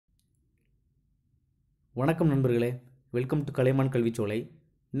வணக்கம் நண்பர்களே, welcome to கலைமான் கல்விச்சோலை.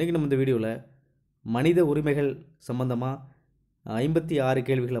 இன்றைக்கி நம்ம இந்த வீடியோவில் மனித உரிமைகள் சம்பந்தமாக 56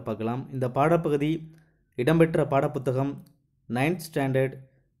 கேள்விகளை பார்க்கலாம். இந்த பாடப்பகுதி இடம்பெற்ற பாடப்புத்தகம் 9th ஸ்டாண்டர்ட்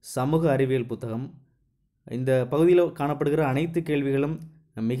சமூக அறிவியல் புத்தகம். இந்த பகுதியில் காணப்படுகிற அனைத்து கேள்விகளும்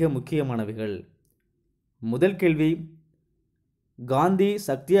மிக முக்கியமானவைகள். முதல் கேள்வி, காந்தி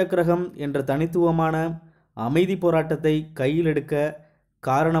சத்தியாகிரகம் என்ற தனித்துவமான அமைதி போராட்டத்தை கையில் எடுக்க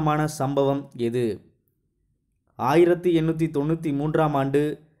காரணமான சம்பவம் எது? 1893ஆம் ஆண்டு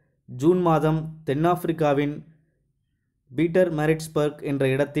ஜூன் மாதம் தென்னாப்பிரிக்காவின் பீட்டர்மாரிட்ஸ்பர்க் என்ற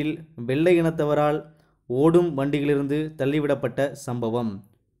இடத்தில் வெள்ளை இனத்தவரால் ஓடும் வண்டியிலிருந்து தள்ளிவிடப்பட்ட சம்பவம்.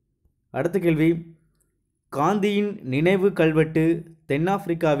 அடுத்த கேள்வி, காந்தியின் நினைவு கல்வெட்டு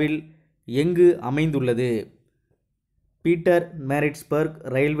தென்னாப்பிரிக்காவில் எங்கு அமைந்துள்ளது? பீட்டர்மாரிட்ஸ்பர்க்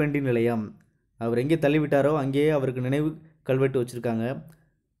ரயில்வண்டி நிலையம். அவர் எங்கே தள்ளிவிட்டாரோ அங்கேயே அவருக்கு நினைவு கல்வெட்டு வச்சுருக்காங்க.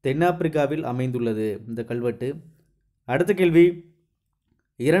 தென்னாப்பிரிக்காவில் அமைந்துள்ளது இந்த கல்வெட்டு. அடுத்த கேள்வி,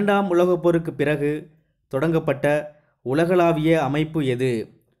 இரண்டாம் உலகப் போருக்கு பிறகு தொடங்கப்பட்ட உலகளாவிய அமைப்பு எது?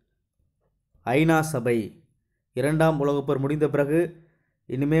 ஐநா சபை. இரண்டாம் உலகப் போர் முடிந்த பிறகு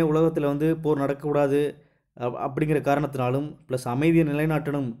இனிமேல் உலகத்தில் போர் நடக்கக்கூடாது அப்படிங்கிற காரணத்தினாலும் ப்ளஸ் அமைதியை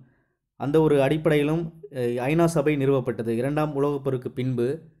நிலைநாட்டணும் அந்த ஒரு அடிப்படையிலும் ஐநா சபை நிறுவப்பட்டது இரண்டாம் உலகப் போருக்கு பின்பு.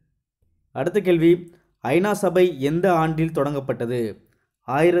 அடுத்த கேள்வி, ஐநா சபை எந்த ஆண்டில் தொடங்கப்பட்டது?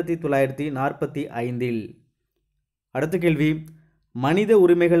 1945. அடுத்த கேள்வி, மனித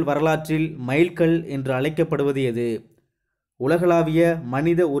உரிமைகள் வரலாற்றில் மைல்கல் என்று அழைக்கப்படுவது எது? உலகளாவிய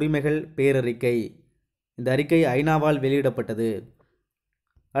மனித உரிமைகள் பேரறிக்கை. இந்த அறிக்கை ஐநாவால் வெளியிடப்பட்டது.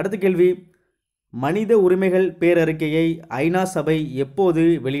 அடுத்த கேள்வி, மனித உரிமைகள் பேரறிக்கையை ஐநா சபை எப்போது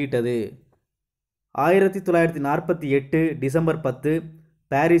வெளியிட்டது? 1948 டிசம்பர் 10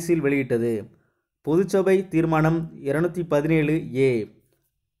 பாரிஸில் வெளியிட்டது. பொதுச்சபை தீர்மானம் 217A.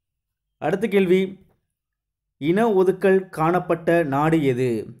 அடுத்த கேள்வி, இன ஒதுக்கல் காணப்பட்ட நாடு எது?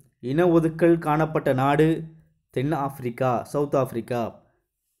 இன ஒதுக்கல் காணப்பட்ட நாடு தென் ஆப்பிரிக்கா, சவுத் ஆப்பிரிக்கா.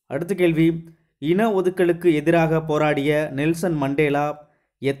 அடுத்த கேள்வி, இன ஒதுக்கலுக்கு எதிராக போராடிய நெல்சன் மண்டேலா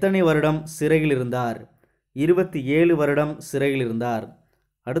எத்தனை வருடம் சிறையில் இருந்தார்? 27 வருடம் சிறையில் இருந்தார்.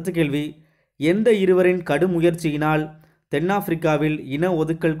 அடுத்த கேள்வி, எந்த இருவரின் கடும் முயற்சியினால் தென்னாப்பிரிக்காவில் இன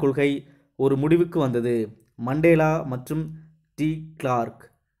ஒதுக்கல் கொள்கை ஒரு முடிவுக்கு வந்தது? மண்டேலா மற்றும் டி கிளார்க்.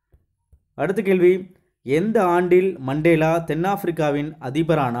 அடுத்த கேள்வி, எந்த ஆண்டில் மண்டேலா தென்னாப்பிரிக்காவின்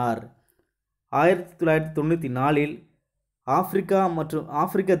அதிபரானார்? 1994இல்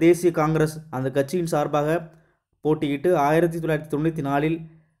ஆப்பிரிக்க தேசிய காங்கிரஸ் அந்த கட்சியின் சார்பாக போட்டியிட்டு 1994இல்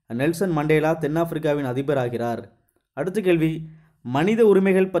நெல்சன் மண்டேலா தென்னாப்பிரிக்காவின் அதிபராகிறார். அடுத்த கேள்வி, மனித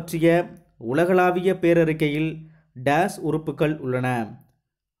உரிமைகள் பற்றிய உலகளாவிய பேரறிக்கையில் டேஸ் உறுப்புகள் உள்ளன?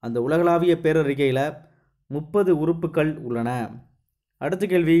 அந்த உலகளாவிய பேரறிக்கையில் 30 உறுப்புகள் உள்ளன. அடுத்த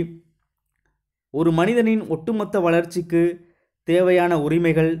கேள்வி, ஒரு மனிதனின் ஒட்டுமொத்த வளர்ச்சிக்கு தேவையான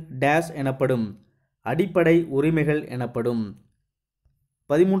உரிமைகள் டேஸ் எனப்படும்? அடிப்படை உரிமைகள் எனப்படும்.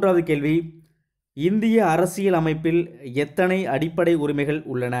 13வது கேள்வி, இந்திய அரசியல் அமைப்பில் எத்தனை அடிப்படை உரிமைகள்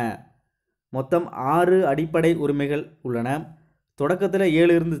உள்ளன? மொத்தம் 6 அடிப்படை உரிமைகள் உள்ளன. தொடக்கத்தில்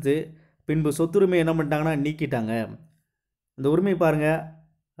 7 இருந்துச்சு, பின்பு சொத்துரிமை என்ன பண்ணிட்டாங்கன்னா நீக்கிட்டாங்க. இந்த உரிமை பாருங்கள்,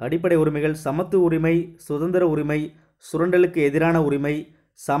 அடிப்படை உரிமைகள் சமத்துவ உரிமை, சுதந்திர உரிமை, சுரண்டலுக்கு எதிரான உரிமை,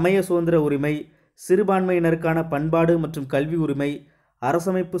 சமய சுதந்திர உரிமை, சிறுபான்மையினருக்கான பண்பாடு மற்றும் கல்வி உரிமை,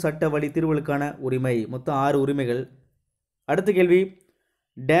 அரசமைப்பு சட்ட வழி தீர்வுகளுக்கான உரிமை. மொத்தம் 6 உரிமைகள். அடுத்த கேள்வி,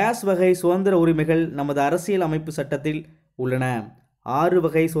 டேஸ் வகை சுதந்திர உரிமைகள் நமது அரசியல் அமைப்பு சட்டத்தில் உள்ளன? 6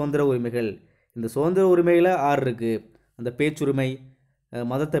 வகை சுதந்திர உரிமைகள். இந்த சுதந்திர உரிமையில் 6 இருக்குது. அந்த பேச்சுரிமை,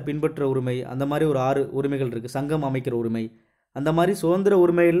 மதத்தை பின்பற்ற உரிமை, அந்த மாதிரி ஒரு 6 உரிமைகள் இருக்குது. சங்கம் அமைக்கிற உரிமை, அந்த மாதிரி சுதந்திர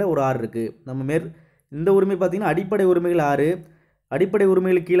உரிமைகளில் ஒரு 6 இருக்குது. இந்த உரிமை பார்த்திங்கன்னா அடிப்படை உரிமைகள் 6. அடிப்படை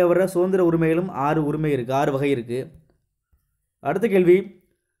உரிமைகளுக்கு கீழே வர சுதந்திர உரிமைகளும் 6 உரிமை இருக்குது, 6 வகை இருக்குது. அடுத்த கேள்வி,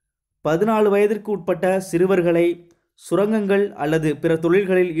 14 வயதிற்கு உட்பட்ட சிறுவர்களை சுரங்கங்கள் அல்லது பிற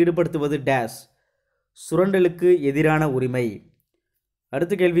தொழில்களில் ஈடுபடுத்துவது டேஸ்? சுரண்டலுக்கு எதிரான உரிமை.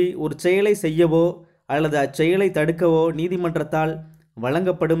 அடுத்த கேள்வி, ஒரு செயலை செய்யவோ அல்லது அச்செயலை தடுக்கவோ நீதிமன்றத்தால்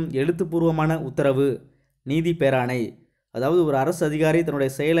வழங்கப்படும் எழுத்துப்பூர்வமான உத்தரவு நீதி பேராணை. அதாவது ஒரு அரசு அதிகாரி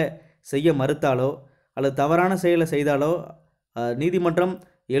தன்னுடைய செயலை செய்ய மறுத்தாலோ அல்லது தவறான செயலை செய்தாலோ நீதிமன்றம்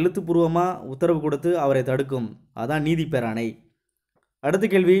எழுத்துப்பூர்வமாக உத்தரவு கொடுத்து அவரை தடுக்கும், அதான் நீதி பேராணை. அடுத்த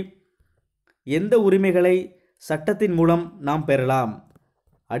கேள்வி, எந்த உரிமைகளை சட்டத்தின் மூலம் நாம் பெறலாம்?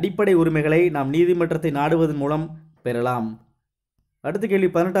 அடிப்படை உரிமைகளை நாம் நீதிமன்றத்தை நாடுவதன் மூலம் பெறலாம். அடுத்த கேள்வி,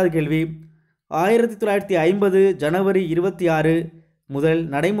 18வது கேள்வி, 1950 ஜனவரி 26 முதல்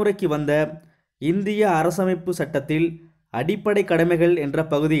நடைமுறைக்கு வந்த இந்திய அரசமைப்பு சட்டத்தில் அடிப்படை கடமைகள் என்ற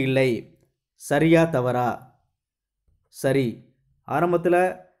பகுதி இல்லை. சரியா தவறா? சரி. ஆரம்பத்தில்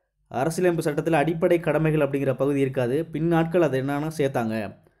அரசியலமைப்பு சட்டத்தில் அடிப்படை கடமைகள் அப்படிங்கிற பகுதி இருக்காது. பின் நாட்கள் அது என்னன்னா சேர்த்தாங்க.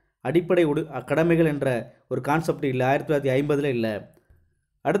 அடிப்படை கடமைகள் என்ற ஒரு கான்செப்ட் இல்லை, 1950 இல்லை.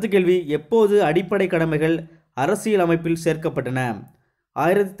 அடுத்த கேள்வி, எப்போது அடிப்படை கடமைகள் அரசியல் அமைப்பில் சேர்க்கப்பட்டன?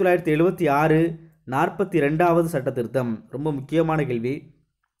 1976 42வது சட்ட திருத்தம். ரொம்ப முக்கியமான கேள்வி.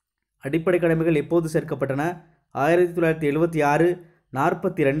 அடிப்படை கடமைகள் எப்போது சேர்க்கப்பட்டன? 1976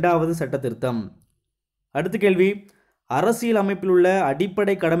 42வது சட்ட திருத்தம். அடுத்த கேள்வி, அரசியல் அமைப்பில் உள்ள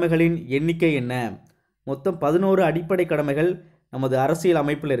அடிப்படை கடமைகளின் எண்ணிக்கை என்ன? மொத்தம் 11 அடிப்படை கடமைகள் நமது அரசியல்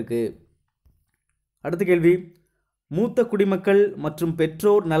அமைப்பில் இருக்குது. அடுத்த கேள்வி, மூத்த குடிமக்கள் மற்றும்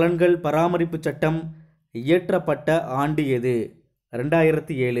பெற்றோர் நலன்கள் பராமரிப்பு சட்டம் இயற்றப்பட்ட ஆண்டு எது?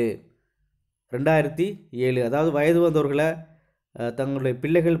 2007. 2007. அதாவது வயது வந்தவர்களை தங்களுடைய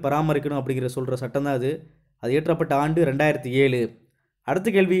பிள்ளைகள் பராமரிக்கணும் அப்படிங்கிற சொல்கிற சட்டம் தான் அது. அது இயற்றப்பட்ட ஆண்டு 2007. அடுத்த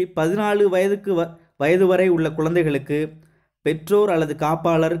கேள்வி, 14 வயது வரை உள்ள குழந்தைகளுக்கு பெற்றோர் அல்லது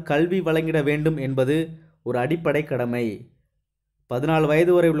காப்பாளர் கல்வி வழங்கிட வேண்டும் என்பது ஒரு அடிப்படை கடமை. 14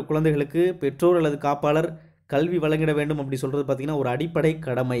 வயது வரை உள்ள குழந்தைகளுக்கு பெற்றோர் அல்லது காப்பாளர் கல்வி வழங்கிட வேண்டும் அப்படி சொல்கிறது பார்த்திங்கன்னா ஒரு அடிப்படை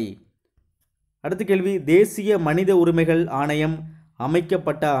கடமை. அடுத்த கேள்வி, தேசிய மனித உரிமைகள் ஆணையம்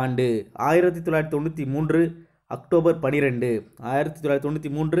அமைக்கப்பட்ட ஆண்டு? 1993 அக்டோபர் 12.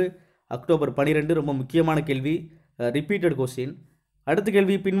 1993 அக்டோபர் 12. ரொம்ப முக்கியமான கேள்வி, ரிப்பீட்டட் கொஸ்டின். அடுத்த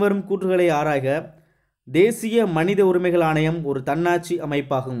கேள்வி, பின்வரும் கூற்றுகளை ஆராய்க. தேசிய மனித உரிமைகள் ஆணையம் ஒரு தன்னாட்சி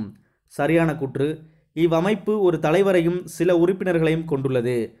அமைப்பாகும். சரியான கூற்று. இவ்வமைப்பு ஒரு தலைவரையும் சில உறுப்பினர்களையும்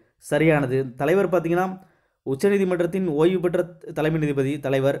கொண்டுள்ளது. சரியானது. தலைவர் பார்த்திங்கன்னா உச்சநீதிமன்றத்தின் ஓய்வு பெற்ற தலைமை நீதிபதி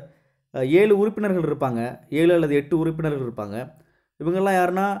தலைவர். 7 உறுப்பினர்கள் இருப்பாங்க, 7 அல்லது 8 உறுப்பினர்கள் இருப்பாங்க. இவங்கெல்லாம்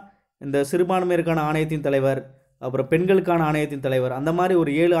யாருன்னா இந்த சிறுபான்மையருக்கான ஆணையத்தின் தலைவர், அப்புறம் பெண்களுக்கான ஆணையத்தின் தலைவர், அந்த மாதிரி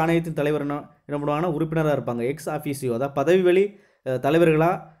ஒரு 7 ஆணையத்தின் தலைவர் என்ன பண்ணுவாங்கன்னா உறுப்பினராக இருப்பாங்க. எக்ஸ் ஆஃபீஸியோ, அதாவது பதவி வழி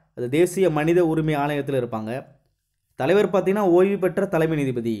தலைவர்களாக அது தேசிய மனித உரிமை ஆணையத்தில் இருப்பாங்க. தலைவர் பார்த்திங்கன்னா ஓய்வு பெற்ற தலைமை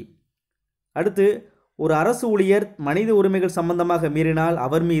நீதிபதி. அடுத்து, ஒரு அரசு ஊழியர் மனித உரிமைகள் சம்பந்தமாக மீறினால்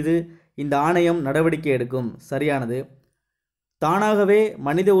அவர் மீது இந்த ஆணையம் நடவடிக்கை எடுக்கும். சரியானது. தானாகவே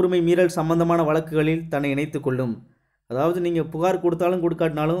மனித உரிமை மீறல் சம்பந்தமான வழக்குகளில் தன்னை இணைத்து கொள்ளும். அதாவது நீங்கள் புகார் கொடுத்தாலும்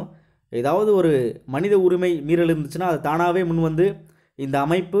கொடுக்காட்டினாலும் ஏதாவது ஒரு மனித உரிமை மீறல் இருந்துச்சுன்னா அது தானாகவே முன் வந்து இந்த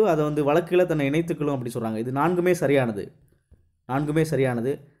அமைப்பு அதை வந்து வழக்குகளை தன்னை இணைத்துக்கொள்ளும் அப்படி சொல்கிறாங்க. இது 4மே சரியானது. 4மே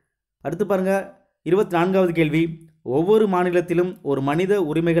சரியானது. அடுத்து பாருங்கள், 24வது கேள்வி, ஒவ்வொரு மாநிலத்திலும் ஒரு மனித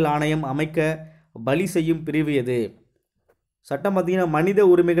உரிமைகள் ஆணையம் அமைக்க பலி செய்யும் பிரிவு எது? சட்டம் பார்த்திங்கன்னா மனித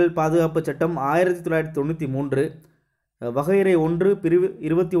உரிமைகள் பாதுகாப்பு சட்டம் 1993 வகையறை 1 பிரிவு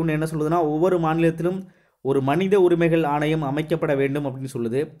 21 என்ன சொல்லுதுன்னா, ஒவ்வொரு மாநிலத்திலும் ஒரு மனித உரிமைகள் ஆணையம் அமைக்கப்பட வேண்டும் அப்படின்னு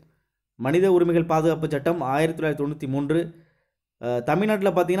சொல்லுது. மனித உரிமைகள் பாதுகாப்பு சட்டம் 1993.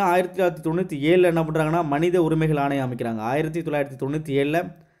 தமிழ்நாட்டில் பார்த்திங்கன்னா 1997 என்ன பண்ணுறாங்கன்னா மனித உரிமைகள் ஆணையம் அமைக்கிறாங்க. 1997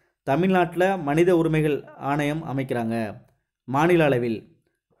 தமிழ்நாட்டில் மனித உரிமைகள் ஆணையம் அமைக்கிறாங்க மாநில அளவில்.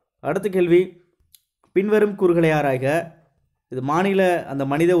 அடுத்த கேள்வி, பின்வரும் கூறுகளை ஆராய்க. இது மாநில அந்த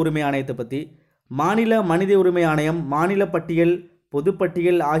மனித உரிமை ஆணையத்தை பற்றி. மாநில மனித உரிமை ஆணையம் மாநில பட்டியல்,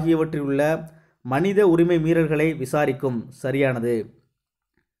 பொதுப்பட்டியல் ஆகியவற்றில் உள்ள மனித உரிமை மீறல்களை விசாரிக்கும். சரியானது.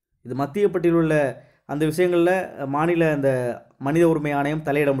 இது மத்திய பட்டியலில் உள்ள அந்த விஷயங்களில் மாநில அந்த மனித உரிமை ஆணையம்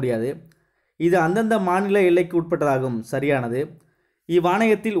தலையிட முடியாது. இது அந்தந்த மாநில எல்லைக்கு உட்பட்டதாகும். சரியானது.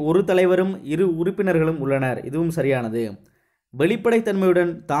 இவ்வாணையத்தில் ஒரு தலைவரும் 2 உறுப்பினர்களும் உள்ளனர். இதுவும் சரியானது.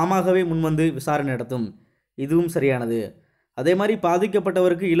 வெளிப்படைத்தன்மையுடன் தாமாகவே முன்வந்து விசாரணை நடத்தும். இதுவும் சரியானது. அதே மாதிரி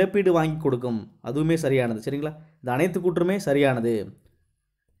பாதிக்கப்பட்டவருக்கு இழப்பீடு வாங்கி கொடுக்கும். அதுவுமே சரியானது. சரிங்களா? இந்த அனைத்து கூற்றுமே சரியானது.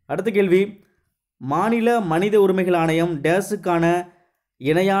 அடுத்த கேள்வி, மாநில மனித உரிமைகள் ஆணையம் டேஸுக்கான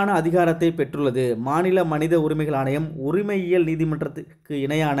இணையான அதிகாரத்தை பெற்றுள்ளது. மாநில மனித உரிமைகள் ஆணையம் உரிமையியல் நீதிமன்றத்துக்கு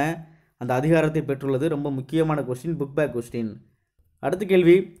இணையான அந்த அதிகாரத்தை பெற்றுள்ளது. ரொம்ப முக்கியமான கொஸ்டின், புக் பேக் கொஸ்டின். அடுத்த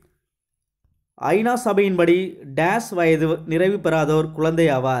கேள்வி, ஐநா சபையின்படி டேஸ் வயது நிறைவு பெறாதோர் குழந்தை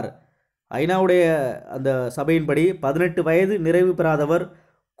ஆவார். ஐநாவுடைய அந்த சபையின்படி 18 வயது நிறைவு பெறாதவர்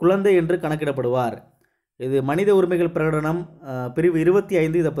குழந்தை என்று கணக்கிடப்படுவார். இது மனித உரிமைகள் பிரகடனம் பிரிவு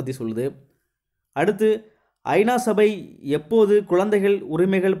 25 இதை பற்றி சொல்லுது. அடுத்து, ஐநா சபை எப்போது குழந்தைகள்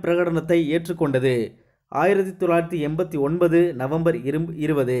உரிமைகள் பிரகடனத்தை ஏற்றுக்கொண்டது? 1989 நவம்பர்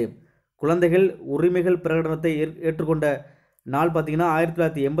 20. குழந்தைகள் உரிமைகள் பிரகடனத்தை ஏற்றுக்கொண்ட நாள் பார்த்திங்கன்னா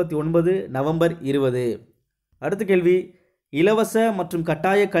 1989 நவம்பர் 20. அடுத்த கேள்வி, இலவச மற்றும்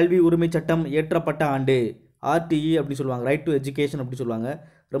கட்டாய கல்வி உரிமை சட்டம் இயற்றப்பட்ட ஆண்டு? RTE அப்படி சொல்லுவாங்க, ரைட் டு எஜுகேஷன் அப்படி சொல்லுவாங்க.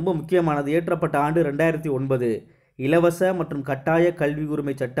 ரொம்ப முக்கியமானது. இயற்றப்பட்ட ஆண்டு 2009. இலவச மற்றும் கட்டாய கல்வி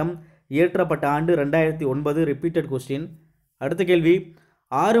உரிமை சட்டம் இயற்றப்பட்ட ஆண்டு 2009. Repeated question. அடுத்த கேள்வி,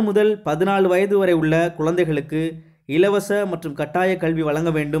 6 முதல் 14 வயது வரை உள்ள குழந்தைகளுக்கு இலவச மற்றும் கட்டாய கல்வி வழங்க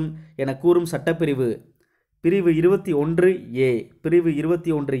வேண்டும் என கூறும் சட்டப்பிரிவு? பிரிவு 21A. பிரிவு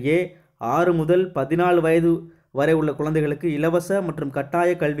 21A 6 முதல் 14 வயது வரை உள்ள குழந்தைகளுக்கு இலவச மற்றும் கட்டாய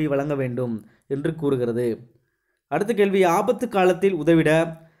கல்வி வழங்க வேண்டும் என்று கூறுகிறது. அடுத்த கேள்வி, ஆபத்து காலத்தில் உதவிட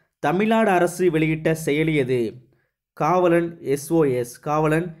தமிழ்நாடு அரசு வெளியிட்ட செயலி எது? காவலன் SOS.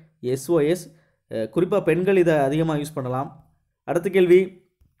 காவலன் SOS. குறிப்பாக பெண்கள் இதை அதிகமாக யூஸ் பண்ணலாம். அடுத்த கேள்வி,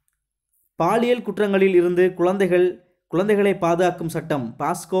 பாலியல் குற்றங்களில் இருந்து குழந்தைகளை பாதுகாக்கும் சட்டம்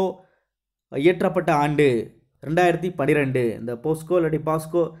பாஸ்கோ இயற்றப்பட்ட ஆண்டு 2012. இந்த போஸ்கோ இல்லாட்டி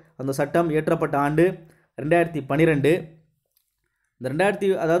பாஸ்கோ அந்த சட்டம் இயற்றப்பட்ட ஆண்டு 2012.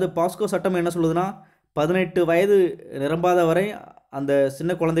 இந்த அதாவது பாஸ்கோ சட்டம் என்ன சொல்லுதுன்னா 18 வயது நிரம்பாத வரை அந்த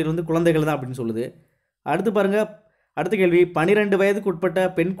சின்ன குழந்தைகள் வந்து குழந்தைகள் தான் அப்படின்னு சொல்லுது. அடுத்து பாருங்கள், அடுத்த கேள்வி, 12 வயதுக்கு உட்பட்ட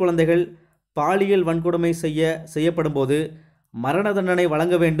பெண் குழந்தைகள் பாலியல் வன்கொடுமை செய்யப்படும் போது மரண தண்டனை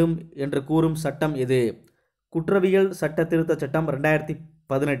வழங்க வேண்டும் என்று கூறும் சட்டம் எது? குற்றவியல் சட்ட திருத்த சட்டம்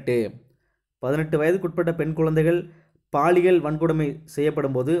 2018. 18 வயதுக்குட்பட்ட பெண் குழந்தைகள் பாலியல் வன்கொடுமை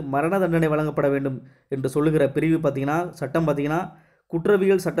செய்யப்படும் போது மரண தண்டனை வழங்கப்பட வேண்டும் என்று சொல்லுகிற பிரிவு பார்த்திங்கன்னா சட்டம் பார்த்திங்கன்னா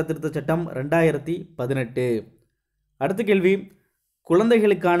குற்றவியல் சட்ட திருத்த சட்டம் 2018. அடுத்த கேள்வி,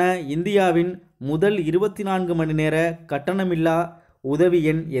 குழந்தைகளுக்கான இந்தியாவின் முதல் 24 மணி நேர கட்டணமில்லா உதவி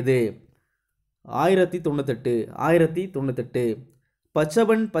எண் எது? 1098.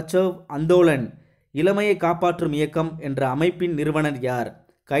 பச்சவன் பச்சவ் அந்தோலன் இளமையை காப்பாற்றும் இயக்கம் என்ற அமைப்பின் நிறுவனர் யார்?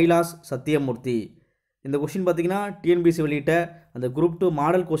 கைலாஷ் சத்யமூர்த்தி. இந்த கொஸ்டின் பார்த்திங்கன்னா TNPSC வெளியிட்ட அந்த குரூப் 2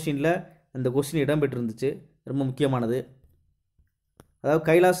 மாடல் கொஸ்டினில் இந்த கொஸ்டின் இடம்பெற்றிருந்துச்சு. ரொம்ப முக்கியமானது. அதாவது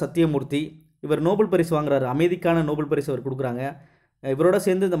கைலாஷ் சத்யமூர்த்தி இவர் நோபல் பரிசு வாங்குறாரு. அமைதிக்கான நோபல் பரிசு அவர் கொடுக்குறாங்க. இவரோட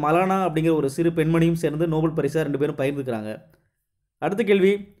சேர்ந்து இந்த மலானா அப்படிங்கிற ஒரு சிறு பெண்மணியும் சேர்ந்து நோபல் பரிசை 2 பேரும் பகிர்ந்துக்கிறாங்க. அடுத்த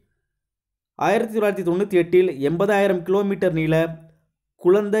கேள்வி, 1998 80,000 கிலோமீட்டர் நீள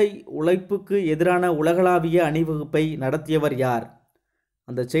குழந்தை உழைப்புக்கு எதிரான உலகளாவிய அணிவகுப்பை நடத்தியவர் யார்?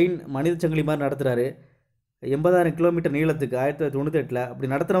 அந்த செயின் மனித சங்கிலி மாதிரி நடத்துகிறாரு 80,000 கிலோமீட்டர் நீளத்துக்கு 1998. அப்படி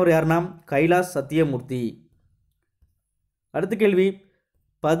நடத்தினவர் யாருன்னா கைலாஷ் சத்யமூர்த்தி. அடுத்த கேள்வி,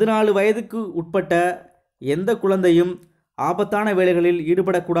 14 வயதுக்கு உட்பட்ட எந்த குழந்தையும் ஆபத்தான வேலைகளில்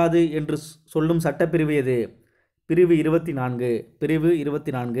ஈடுபடக்கூடாது என்று சொல்லும் சட்டப்பிரிவு எது? பிரிவு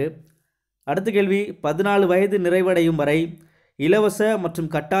 24. அடுத்த கேள்வி, 14 வயது நிறைவடையும் வரை இலவச மற்றும்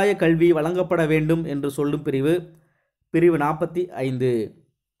கட்டாய கல்வி வழங்கப்பட வேண்டும் என்று சொல்லும் பிரிவு 45.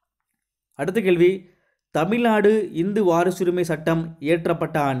 அடுத்த கேள்வி, தமிழ்நாடு இந்து வாரிசுரிமை சட்டம்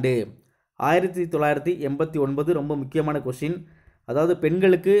இயற்றப்பட்ட ஆண்டு 1989. ரொம்ப முக்கியமான கொஸ்டின். அதாவது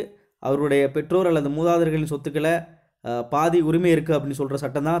பெண்களுக்கு அவருடைய பெற்றோர் அல்லது மூதாதையர்களின் சொத்துக்களை பாதி உரிமை இருக்குது அப்படின்னு சொல்கிற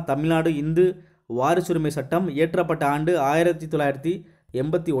சட்டம் தான் தமிழ்நாடு இந்து வாரிசுரிமை சட்டம். இயற்றப்பட்ட ஆண்டு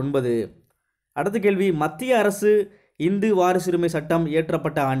 1989. அடுத்த கேள்வி, மத்திய அரசு இந்து வாரிசுரிமை சட்டம்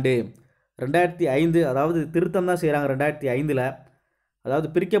இயற்றப்பட்ட ஆண்டு 2005. அதாவது திருத்தம் தான் செய்கிறாங்க 2005. அதாவது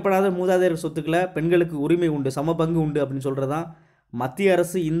பிரிக்கப்படாத மூதாதையர் சொத்துக்களை பெண்களுக்கு உரிமை உண்டு, சம பங்கு உண்டு அப்படின்னு சொல்கிறது தான் மத்திய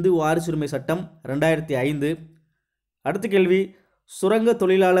அரசு இந்து வாரிசுரிமை சட்டம் 2005. அடுத்த கேள்வி, சுரங்க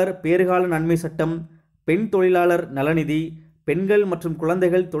தொழிலாளர் பேறுகால நன்மை சட்டம், பெண் தொழிலாளர் நலநிதி, பெண்கள் மற்றும்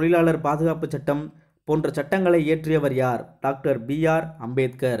குழந்தைகள் தொழிலாளர் பாதுகாப்பு சட்டம் போன்ற சட்டங்களை இயற்றியவர் யார்? Doctor BR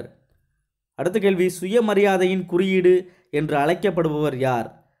Ambedkar. அடுத்த கேள்வி, சுயமரியாதையின் குறியீடு என்று அழைக்கப்படுபவர் யார்?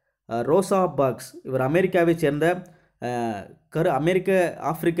 ரோசா பார்க்ஸ். இவர் அமெரிக்காவை சேர்ந்த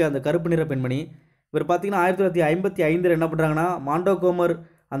ஆப்பிரிக்க அந்த கருப்பு நிற பெண்மணி. இவர் பார்த்திங்கன்னா 1955 என்ன பண்ணுறாங்கன்னா மாண்டோகோமர்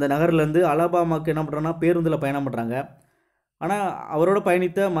அந்த நகர்லேருந்து அலபாமாவுக்கு என்ன பண்ணுறாங்கன்னா பேருந்தில் பயணம் பண்ணுறாங்க. ஆனால் அவரோட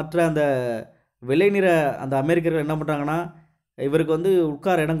பயணித்த மற்ற அந்த வெள்ளை நிற அந்த அமெரிக்கர்கள் என்ன பண்ணுறாங்கன்னா இவருக்கு வந்து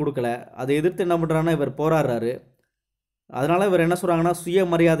உட்கார இடம் கொடுக்கல. அதை எதிர்த்து என்ன பண்ணுறாங்கன்னா இவர் போராடுறாரு. அதனால் இவர் என்ன சொல்கிறாங்கன்னா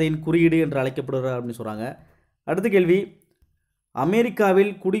சுயமரியாதையின் குறியீடு என்று அழைக்கப்படுகிறார் அப்படின்னு சொல்கிறாங்க. அடுத்த கேள்வி,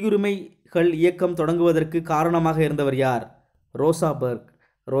 அமெரிக்காவில் குடியுரிமைகள் இயக்கம் தொடங்குவதற்கு காரணமாக இருந்தவர் யார்? ரோசா பர்க்.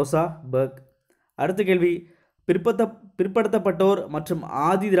 அடுத்த கேள்வி, பிற்படுத்தப்பட்டோர் மற்றும்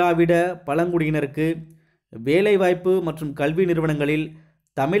ஆதி திராவிட பழங்குடியினருக்கு வேலைவாய்ப்பு மற்றும் கல்வி நிறுவனங்களில்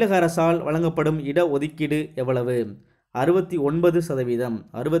தமிழக அரசால் வழங்கப்படும் இட ஒதுக்கீடு எவ்வளவு?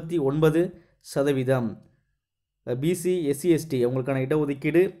 69%. BC SC ST அவங்களுக்கான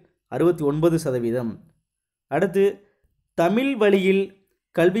இடஒதுக்கீடு 69%. அடுத்து, தமிழ் வழியில்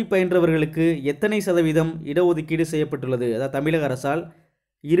கல்வி பயின்றவர்களுக்கு எத்தனை சதவீதம் இடஒதுக்கீடு செய்யப்பட்டுள்ளது? அதாவது தமிழக அரசால்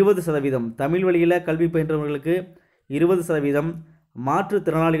 20%. தமிழ் வழியில் கல்வி பயின்றவர்களுக்கு 20%,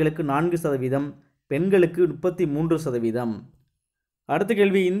 மாற்றுத்திறனாளிகளுக்கு 4%, பெண்களுக்கு 33%. அடுத்த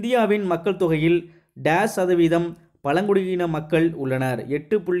கேள்வி, இந்தியாவின் மக்கள் தொகையில் டேஷ் சதவீதம் பழங்குடியின மக்கள் உள்ளனர்?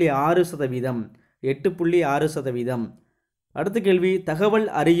 8.6%. அடுத்த கேள்வி, தகவல்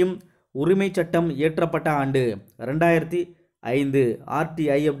அறியும் உரிமை சட்டம் இயற்றப்பட்ட ஆண்டு 2005.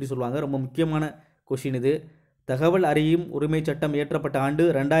 RTI அப்படி சொல்லுவாங்க. ரொம்ப முக்கியமான கொஷின் இது. தகவல் அறியும் உரிமை சட்டம் இயற்றப்பட்ட ஆண்டு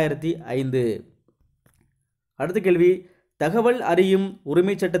 2005. அடுத்த கேள்வி, தகவல் அறியும்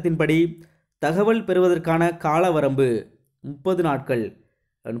உரிமை சட்டத்தின்படி தகவல் பெறுவதற்கான கால வரம்பு 30 நாட்கள்.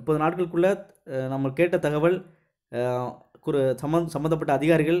 30 நாட்களுக்குள்ள நம்ம கேட்ட தகவல் சம்பந்தப்பட்ட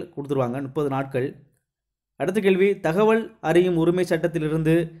அதிகாரிகள் கொடுத்துருவாங்க. 30 நாட்கள். அடுத்த கேள்வி, தகவல் அறியும் உரிமை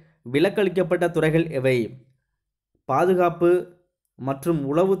சட்டத்திலிருந்து விலக்களிக்கப்பட்ட துறைகள் எவை? பாதுகாப்பு மற்றும்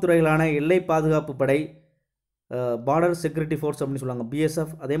உளவுத்துறைகளான எல்லை பாதுகாப்பு படை, பார்டர் செக்யூரிட்டி ஃபோர்ஸ் அப்படின்னு சொல்லுவாங்க,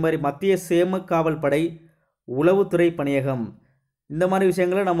 பிஎஸ்எஃப். அதே மாதிரி மத்திய சேம காவல் படை, உளவுத்துறை பணியகம். இந்த மாதிரி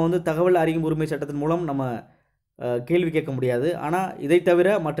விஷயங்களை நம்ம வந்து தகவல் அறியும் உரிமை சட்டத்தின் மூலம் நம்ம கேள்வி கேட்க முடியாது. ஆனால் இதை தவிர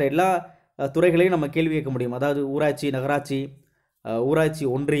மற்ற எல்லா துறைகளையும் நம்ம கேள்வி கேட்க முடியும். அதாவது ஊராட்சி, நகராட்சி, ஊராட்சி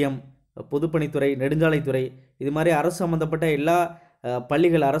ஒன்றியம், பொதுப்பணித்துறை, நெடுஞ்சாலைத்துறை, இது மாதிரி அரசு சம்மந்தப்பட்ட எல்லா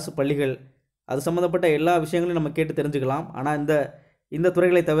பள்ளிகள், அரசு பள்ளிகள், அது சம்மந்தப்பட்ட எல்லா விஷயங்களையும் நம்ம கேட்டு தெரிஞ்சுக்கலாம். ஆனால் இந்த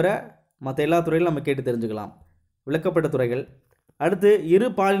துறைகளை தவிர மற்ற எல்லா துறைகளும் நம்ம கேட்டு தெரிஞ்சுக்கலாம். விளக்கப்பட்ட துறைகள். அடுத்து, இரு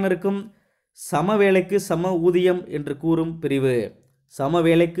பாலினருக்கும் சம வேலைக்கு சம ஊதியம் என்று கூறும் பிரிவு. சம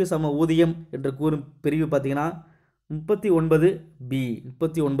வேலைக்கு சம ஊதியம் என்று கூறும் பிரிவு பார்த்தீங்கன்னா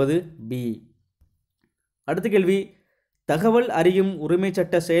 39B. அடுத்த கேள்வி, தகவல் அறியும் உரிமை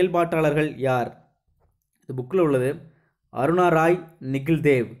சட்ட செயல்பாட்டாளர்கள் யார்? இது புக்கில் உள்ளது. அருணா ராய்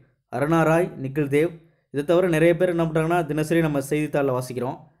நிகில்தேவ். இதை தவிர நிறைய பேர் என்ன பண்ணுறாங்கன்னா தினசரி நம்ம செய்தித்தாளில்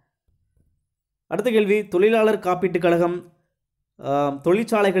வாசிக்கிறோம். அடுத்த கேள்வி, தொழிலாளர் காப்பீட்டுக் கழகம்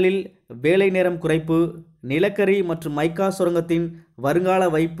தொழிற்சாலைகளில் வேலை நேரம் குறைப்பு, நிலக்கரி மற்றும் மைக்கா சுரங்கத்தின் வருங்கால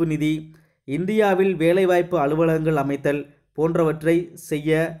வைப்பு நிதி, இந்தியாவில் வேலைவாய்ப்பு அலுவலகங்கள் அமைத்தல் போன்றவற்றை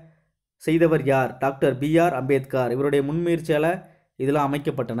செய்தவர் யார்? Doctor BR Ambedkar. இவருடைய முன்முயற்சியால் இதெல்லாம்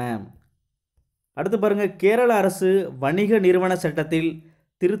அமைக்கப்பட்டன. அடுத்து பாருங்க, கேரள அரசு வணிக நிறுவன சட்டத்தில்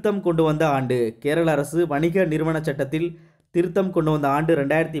திருத்தம் கொண்டு வந்த ஆண்டு. கேரள அரசு வணிக நிறுவன சட்டத்தில் திருத்தம் கொண்டு வந்த ஆண்டு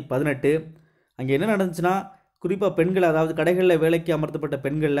 2018. அங்கே என்ன நடந்துச்சுன்னா, குறிப்பாக பெண்கள், அதாவது கடைகளில் வேலைக்கு அமர்த்தப்பட்ட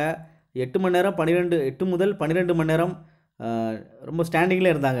பெண்களில் 8 மணி நேரம் 8 முதல் 12 மணி நேரம் ரொம்ப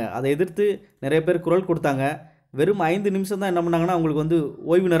ஸ்டாண்டிங்கில் இருந்தாங்க. அதை எதிர்த்து நிறைய பேர் குரல் கொடுத்தாங்க. வெறும் 5 நிமிஷம் தான் என்ன பண்ணாங்கன்னா அவங்களுக்கு வந்து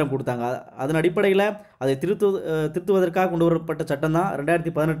ஓய்வு நேரம் கொடுத்தாங்க. அதன் அடிப்படையில் அதை திருத்துவதற்காக கொண்டு வரப்பட்ட சட்டம் தான்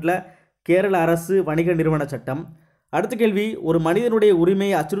 2018 கேரள அரசு வணிக நிறுவன சட்டம். அடுத்த கேள்வி, ஒரு மனிதனுடைய உரிமை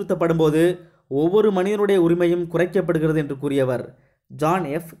அச்சுறுத்தப்படும் போது ஒவ்வொரு மனிதனுடைய உரிமையும் குறைக்கப்படுகிறது என்று கூறியவர்? John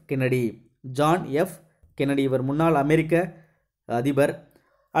F Kennedy. இவர் முன்னாள் அமெரிக்க அதிபர்.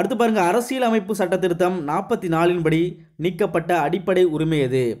 அடுத்து பாருங்க, அரசியல் அமைப்பு சட்ட திருத்தம் 44 படி நீக்கப்பட்ட அடிப்படை உரிமை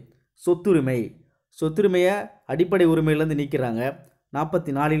எது? சொத்துரிமையை அடிப்படை உரிமையிலிருந்து நீக்கிறாங்க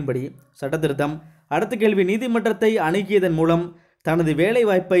 44 படி சட்ட திருத்தம். அடுத்த கேள்வி, நீதிமன்றத்தை அணுகியதன் மூலம் தனது வேலை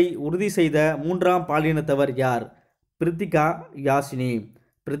வாய்ப்பை உறுதி செய்த 3ஆம் பாலினத்தவர் யார்? பிரித்திகா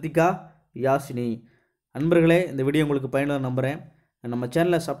யாஷினி. நண்பர்களே, இந்த வீடியோ உங்களுக்கு பயனுள்ள நம்புகிறேன். நம்ம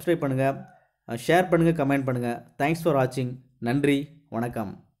சேனலை சப்ஸ்கிரைப் பண்ணுங்கள், ஷேர் பண்ணுங்கள், கமெண்ட் பண்ணுங்கள். தேங்க்ஸ் ஃபார் வாட்சிங். நன்றி,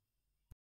 வணக்கம்.